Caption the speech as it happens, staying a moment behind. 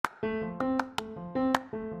Welcome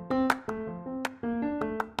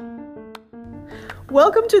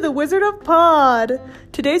to the Wizard of Pod.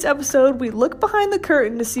 Today's episode, we look behind the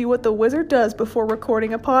curtain to see what the wizard does before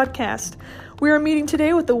recording a podcast. We are meeting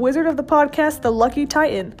today with the wizard of the podcast, the Lucky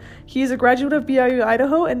Titan. He is a graduate of BYU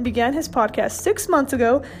Idaho and began his podcast 6 months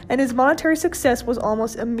ago, and his monetary success was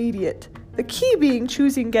almost immediate. The key being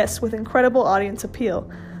choosing guests with incredible audience appeal.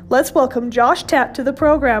 Let's welcome Josh Tapp to the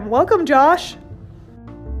program. Welcome, Josh.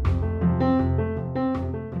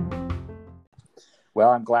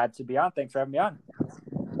 Well, I'm glad to be on. Thanks for having me on.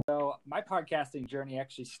 So my podcasting journey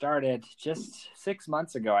actually started just 6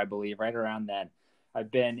 months ago, I believe, right around then. I've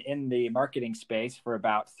been in the marketing space for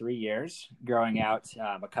about 3 years, growing out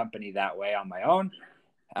a company that way on my own.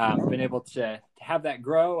 Been able to have that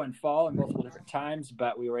grow and fall in multiple different times,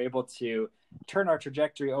 but we were able to turn our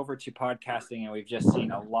trajectory over to podcasting, and we've just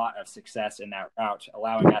seen a lot of success in that route,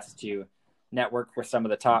 allowing us to network with some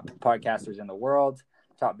of the top podcasters in the world,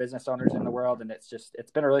 top business owners in the world, and it's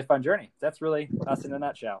been a really fun journey. That's really us in a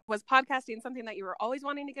nutshell. Was podcasting something that you were always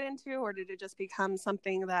wanting to get into, or did it just become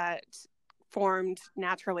something that formed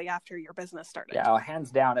naturally after your business started? Yeah,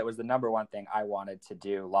 hands down, it was the number one thing I wanted to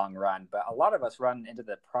do long run. But a lot of us run into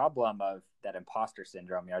the problem of that imposter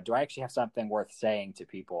syndrome. Do I actually have something worth saying to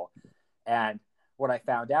people? And what I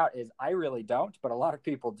found out is I really don't, but a lot of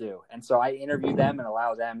people do. And so I interview them and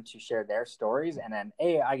allow them to share their stories. And then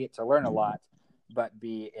A, I get to learn a lot, but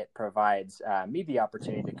B, it provides me the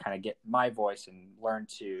opportunity to kind of get my voice and learn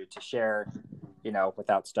to share,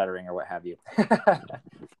 without stuttering or what have you.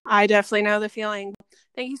 I definitely know the feeling.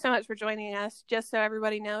 Thank you so much for joining us. Just so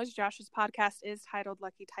everybody knows, Josh's podcast is titled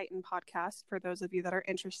Lucky Titan Podcast, for those of you that are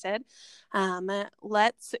interested.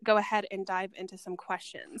 Let's go ahead and dive into some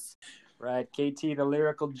questions. Right, KT, the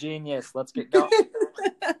lyrical genius. Let's get going.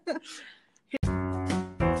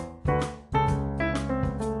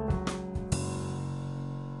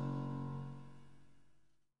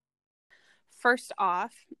 First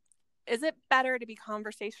off, is it better to be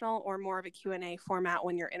conversational or more of a Q&A format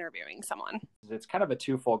when you're interviewing someone? It's kind of a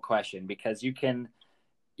twofold question because you can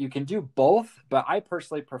do both, but I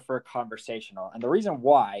personally prefer conversational. And the reason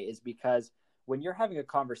why is because when you're having a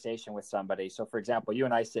conversation with somebody, so for example, you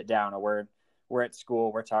and I sit down or we're at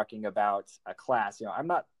school, we're talking about a class, I'm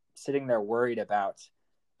not sitting there worried about,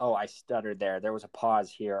 oh, I stuttered there was a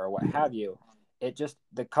pause here or what have you.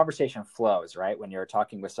 The conversation flows, right? When you're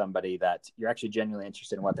talking with somebody that you're actually genuinely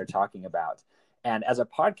interested in what they're talking about. And as a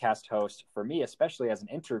podcast host, for me, especially as an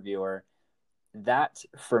interviewer, that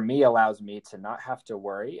for me allows me to not have to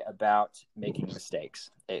worry about making mistakes.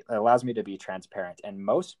 It allows me to be transparent. And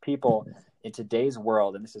most people in today's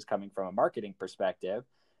world, and this is coming from a marketing perspective,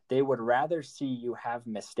 they would rather see you have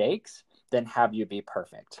mistakes than have you be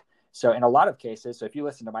perfect. So in a lot of cases, so if you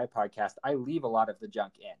listen to my podcast, I leave a lot of the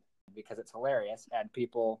junk in, because it's hilarious and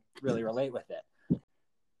people really relate with it.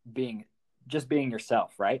 Being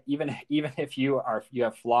yourself, right? Even if you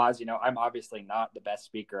have flaws, I'm obviously not the best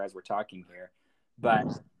speaker as we're talking here, but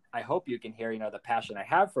I hope you can hear, the passion I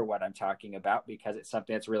have for what I'm talking about, because it's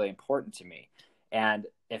something that's really important to me. And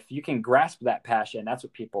if you can grasp that passion, that's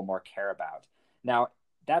what people more care about. Now,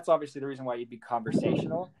 that's obviously the reason why you'd be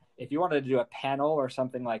conversational. If you wanted to do a panel or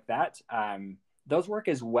something like that, those work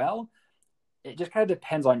as well. It just kind of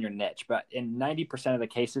depends on your niche, but in 90% of the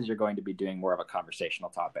cases, you're going to be doing more of a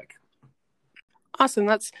conversational topic. Awesome.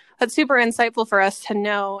 That's super insightful for us to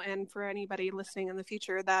know, and for anybody listening in the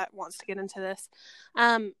future that wants to get into this.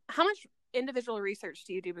 How much individual research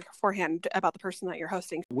do you do beforehand about the person that you're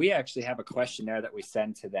hosting? We actually have a questionnaire that we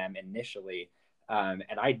send to them initially, and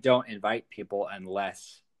I don't invite people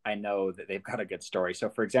unless I know that they've got a good story. So,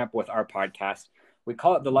 for example, with our podcast, we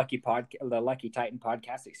call it the Lucky Titan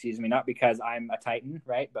Podcast, not because I'm a Titan,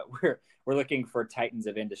 right? But we're looking for Titans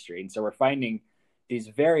of industry. And so we're finding these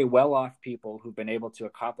very well-off people who've been able to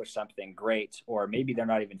accomplish something great, or maybe they're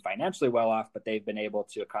not even financially well-off, but they've been able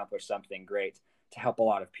to accomplish something great to help a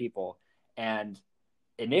lot of people. And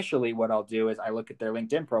initially what I'll do is I look at their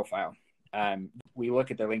LinkedIn profile. We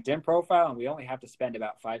look at their LinkedIn profile, and we only have to spend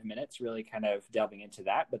about 5 minutes really kind of delving into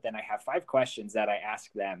that. But then I have 5 questions that I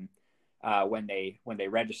ask them when they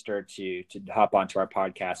register to hop onto our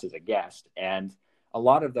podcast as a guest. And a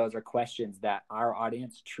lot of those are questions that our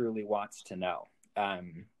audience truly wants to know.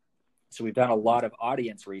 So we've done a lot of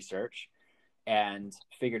audience research and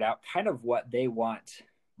figured out kind of what they want,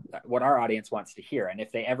 what our audience wants to hear. And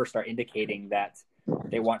if they ever start indicating that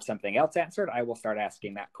they want something else answered, I will start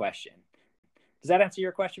asking that question. Does that answer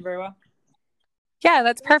your question very well? Yeah,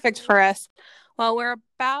 that's perfect for us. Well, we're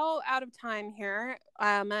about out of time here.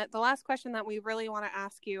 The last question that we really want to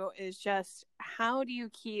ask you is just, how do you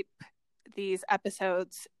keep these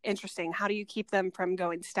episodes interesting? How do you keep them from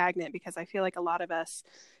going stagnant? Because I feel like a lot of us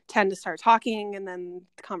tend to start talking and then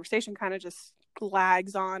the conversation kind of just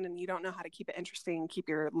lags on and you don't know how to keep it interesting, keep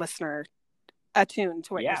your listener attuned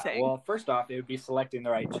to what you're saying. Well, first off, it would be selecting the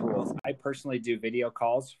right tools. I personally do video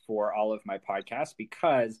calls for all of my podcasts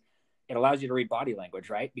because it allows you to read body language,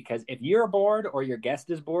 right? Because if you're bored or your guest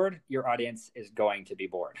is bored, your audience is going to be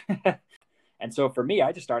bored. And so for me,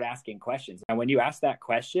 I just start asking questions. And when you ask that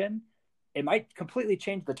question, it might completely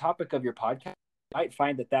change the topic of your podcast. You might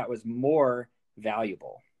find that that was more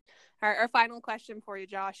valuable. All right, our final question for you,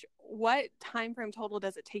 Josh. What time frame total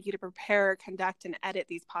does it take you to prepare, conduct, and edit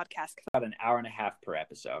these podcasts? About an hour and a half per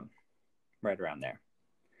episode, right around there.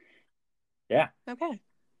 Yeah. Okay.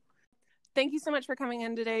 Thank you so much for coming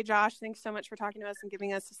in today, Josh. Thanks so much for talking to us and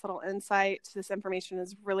giving us this little insight. This information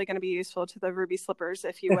is really going to be useful to the Ruby Slippers,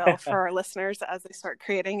 if you will, for our listeners as they start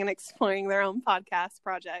creating and exploring their own podcast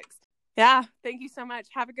projects. Yeah, thank you so much.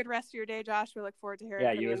 Have a good rest of your day, Josh. We look forward to hearing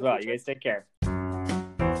from you. Yeah, you as well. You guys take care.